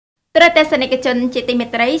ត្រូវតែសនិកជនជាទីមេ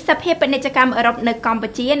ត្រីសភាពាណិជ្ជកម្មអឺរ៉ុបនៅកម្ពុ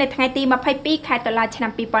ជានៅថ្ងៃទី22ខែតុលាឆ្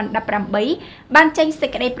នាំ2018បានចេញសេច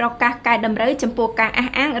ក្តីប្រកាសកែតម្រូវចំពោះការអះ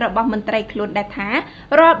អាងរបស់មន្ត្រីខ្លួនដែលថា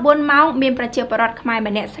រាល់4ម៉ោងមានប្រជាពលរដ្ឋខ្មែរ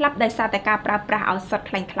ម្នាក់ស្លាប់ដោយសារតែការប្រើប្រាស់ឱសថ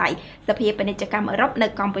ក្លែងក្លាយសភាពាណិជ្ជកម្មអឺរ៉ុបនៅ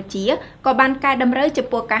កម្ពុជាក៏បានកែតម្រូវចំ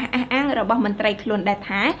ពោះការអះអាងរបស់មន្ត្រីខ្លួនដែល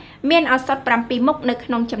ថាមានឱសថ7មុខនៅក្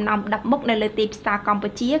នុងចំណោម10មុខនៅលើទីផ្សារកម្ពុ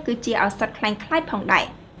ជាគឺជាឱសថក្លែងក្លាយផងដែរ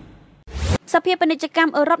សភាពាណិជ្ជកម្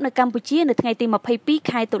មអឺរ៉ុបនៅកម្ពុជានៅថ្ងៃទី22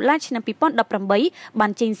ខែតុលាឆ្នាំ2018បា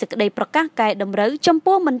នចេញសេចក្តីប្រកាសកែតម្រូវចំ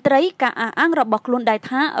ពោះមន្ត្រីការអះអាងរបស់ខ្លួនដែល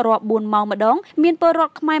ថារាប់4ម៉ោងម្ដងមានពលរ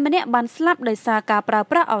ដ្ឋខ្មែរម្នាក់បានស្លាប់ដោយសារការប្រើ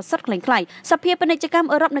ប្រាស់ឱសថក្លែងក្លាយសភាពាណិជ្ជកម្ម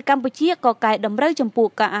អឺរ៉ុបនៅកម្ពុជាក៏កែតម្រូវចំពោះ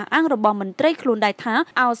ការអះអាងរបស់មន្ត្រីខ្លួនដែលថា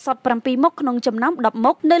ឱសថ7មុខក្នុងចំណោម10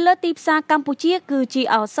មុខនៅលើទីផ្សារកម្ពុជាគឺជា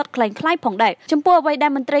ឱសថក្លែងក្លាយផងដែរចំពោះអ្វីដែ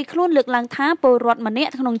លមន្ត្រីខ្លួនលើកឡើងថាពលរដ្ឋម្នា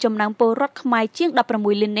ក់ក្នុងចំណោមពលរដ្ឋខ្មែរជាង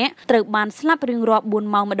16លាននាក់ត្រូវបានស្លាប់រៀងរាល់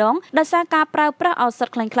4ម៉ោងម្ដងដោយសារការប្រើប្រាស់ឱសថ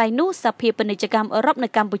ក្លែងក្លាយនោះសភាពាណិជ្ជកម្មអឺរ៉ុបនៅ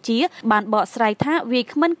កម្ពុជាបានបកស្រាយថាវា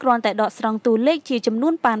គ្មិនគ្រាន់តែដកស្រង់តួលេខជាចំនួ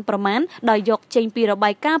នប៉ាន់ប្រមាណដោយយកចេញពីរ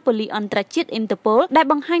បាយការណ៍ប៉ូលីសអន្តរជាតិ Interpol ដែល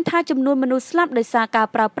បង្ហាញថាចំនួនមនុស្សស្លាប់ដោយសារការ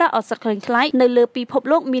ប្រើប្រាស់ឱសថក្លែងក្លាយនៅលើពិភព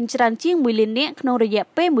លោកមានច្រើនជាង1លាននាក់ក្នុងរយៈ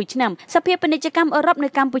ពេល1ឆ្នាំសភាពាណិជ្ជកម្មអឺរ៉ុបនៅ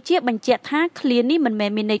កម្ពុជាបញ្ជាក់ថាឃ្លានេះមិនមែ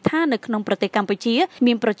នមានន័យថានៅក្នុងប្រទេសកម្ពុជា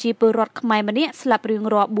មានប្រជាពលរដ្ឋខ្មែរម្នាក់ស្លាប់រៀង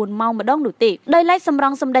រាល់4ម៉ោងម្ដងនោះទេដោយឡែកសម្រ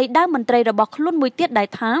ងសម្ដីដើមមន្ត្រីរបស់ខ្លួនមួយទៀតដែល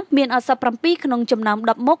ថាមានឱសថ7ក្នុងចំណោម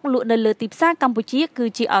10មុខលក់នៅលើទីផ្សារកម្ពុជាគឺ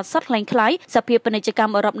ជាឱសថក្លែងក្លាយសភាពាណិជ្ជក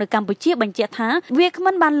ម្មអឺរ៉ុបនៅកម្ពុជាបញ្ជាក់ថាវាគ្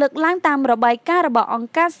មិនបានលើកឡើងតាមរបាយការណ៍របស់អង្គ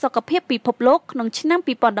ការសុខភាពពិភពលោកក្នុងឆ្នាំ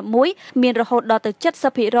2011មានរហូតដល់ទៅ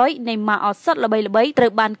 70% នៃម៉ាកឱសថល្បីៗត្រូ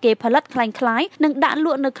វបានគេផលិតក្លែងក្លាយនិងដាក់ល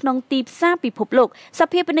ក់នៅក្នុងទីផ្សារពិភពលោកស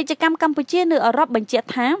ភាពាណិជ្ជកម្មកម្ពុជានៅអឺរ៉ុបបញ្ជាក់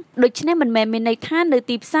ថាដូច្នេះមិនមែនមានន័យថានៅ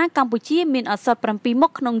ទីផ្សារកម្ពុជាមានឱសថ7មុ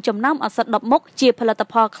ខក្នុងចំណោមឱសថ10មុខជាផលិត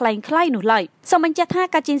ផលក្លែងក្លាយនោះឡើយសូមបញ្ជាក់ថា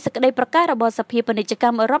ការចេញសេចក្តីប្រកាសរបស់សភាពាណិជ្ជក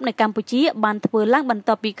ម្មអឺរ៉ុបនៅកម្ពុជាបានធ្វើឡើងបន្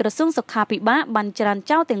ទាប់ពីក្រសួងសុខាភិបាលបានច្រាន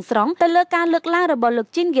ចោលទាំងស្រុងទៅលើការលើកឡើងរបស់លោក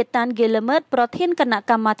ជីនហ្គាតានហ្គេលឺមើតប្រធានគណៈ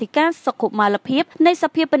កម្មាធិការសុខុមាលភាពនៃស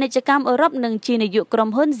ភាពាណិជ្ជកម្មអឺរ៉ុបនិងជានាយកក្រុម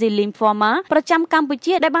ហ៊ុន Zilim Pharma ប្រចាំកម្ពុ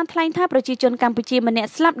ជាដែលបានថ្លែងថាប្រជាជនកម្ពុជាម្នាក់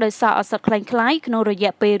ស្លាប់ដោយសារឱសថក្លែងក្លាយក្នុងរ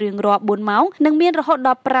យៈពេលរៀងរាល់4ម៉ោងនិងមានរហូតដ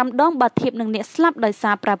ល់5ដងបើធៀបនឹងអ្នកស្លាប់ដោយ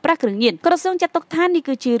សារប្រើប្រាស់គ្រឿងញៀនក្រសួងចាត់ទុកថានេះ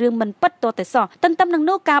គឺជារឿងមិនពិតទាល់តែសោះទន្ទឹមនឹង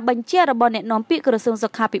នោះការបញ្ជារបស់អ្នកនាំពាក្យក្រសួងសុ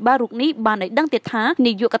ខាភិបាលរូបនេះបានឲ្យដឹងទៀតថា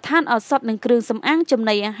នាយកដ្ឋានឱសថនិងគ្រឿងសម្អាងចំ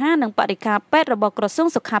ណីអាហារនិងបរិក្ខារពេទ្យរបស់ក្រសួង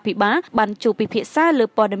សុខាភិបាលបានជួបពិភាក្សាលើ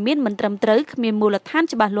ព័ត៌មានមិនត្រឹមត្រូវគ្មានមូលដ្ឋាន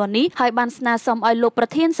ច្បាស់លាស់នេះហើយបានស្នើសុំឲ្យលោកប្រ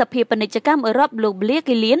ធានសភាពាណិជ្ជកម្មអឺរ៉ុបលោកប៊្លា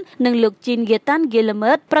គីលៀននិងលោកជីនហ្គាតានហ្គេលឺ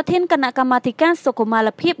មើតប្រធានគណៈកម្មាធិការសុខុមាល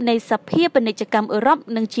ភាពនៃសភាពាណិជ្ជកម្មអឺរ៉ុប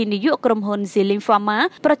និងជានាយកក្រុមហ៊ុន Zilim Pharma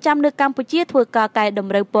ប្រចាំនៅកម្ពុជាធ្វើការកែត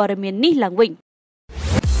ម្រូវព័ត៌មាននេះឡើងវិញ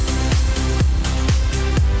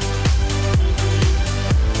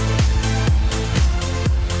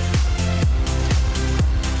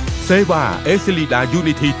សេវាអេស៊ីលីដា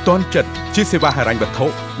Unity តនចិត្តជាសេវាហិរញ្ញវត្ថុ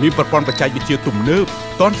មានប្រព័ន្ធបច្ចេកវិទ្យាទំនើប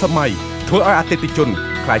ទាន់សម័យធ្វើឲ្យអតិថិជន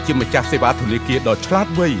ក្លាយជាម្ចាស់សេវាធនាគារដ៏ឆ្លាត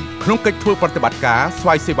វៃក្នុងកិច្ចធ្វើប្រតិបត្តិការស្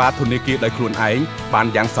វ័យសេវាធនាគារដោយខ្លួនឯងបាន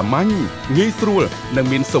យ៉ាងសាមញ្ញងាយស្រួលនិង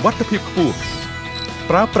មានសុវត្ថិភាពខ្ពស់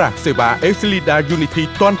ប្រើប្រាស់សេវា Excelida Unity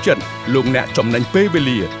ទាន់ចិត្តលោកអ្នកចំណេញពេលវេ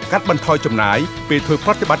លាកាត់បន្ថយចំណាយពេលធ្វើប្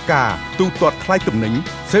រតិបត្តិការទូទាត់ថ្លៃទំនិញ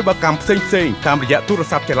សេវាកម្មផ្សេងៗតាមរយៈទូរ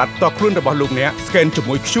ស័ព្ទចល័តតខ្លួនរបស់លោកអ្នក Scan ជា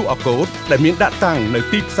មួយ QR Code ដែលមានដាក់តាំងនៅ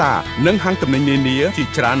ទីផ្សារនិងហាងទំនិញនានាជា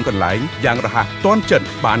ច្រើនកន្លែងយ៉ាងរហ័សទាន់ចិត្ត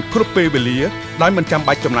បានគ្រប់ពេលវេលាដោយមិនចាំ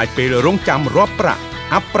បាច់ចំណាយពេលរងចាំរាប់ប្រាក់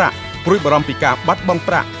អាប់ប្រាក់ព្រួយបារម្ភពីការបាត់បង់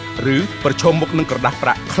ប្រាក់ឬប្រឈមមុខនឹងក្រដាសប្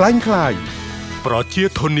រាក់คล้ายៗប្រជា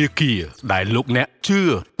ធនាគារដែលលោកអ្នកជឿ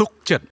ទុកចិត្ត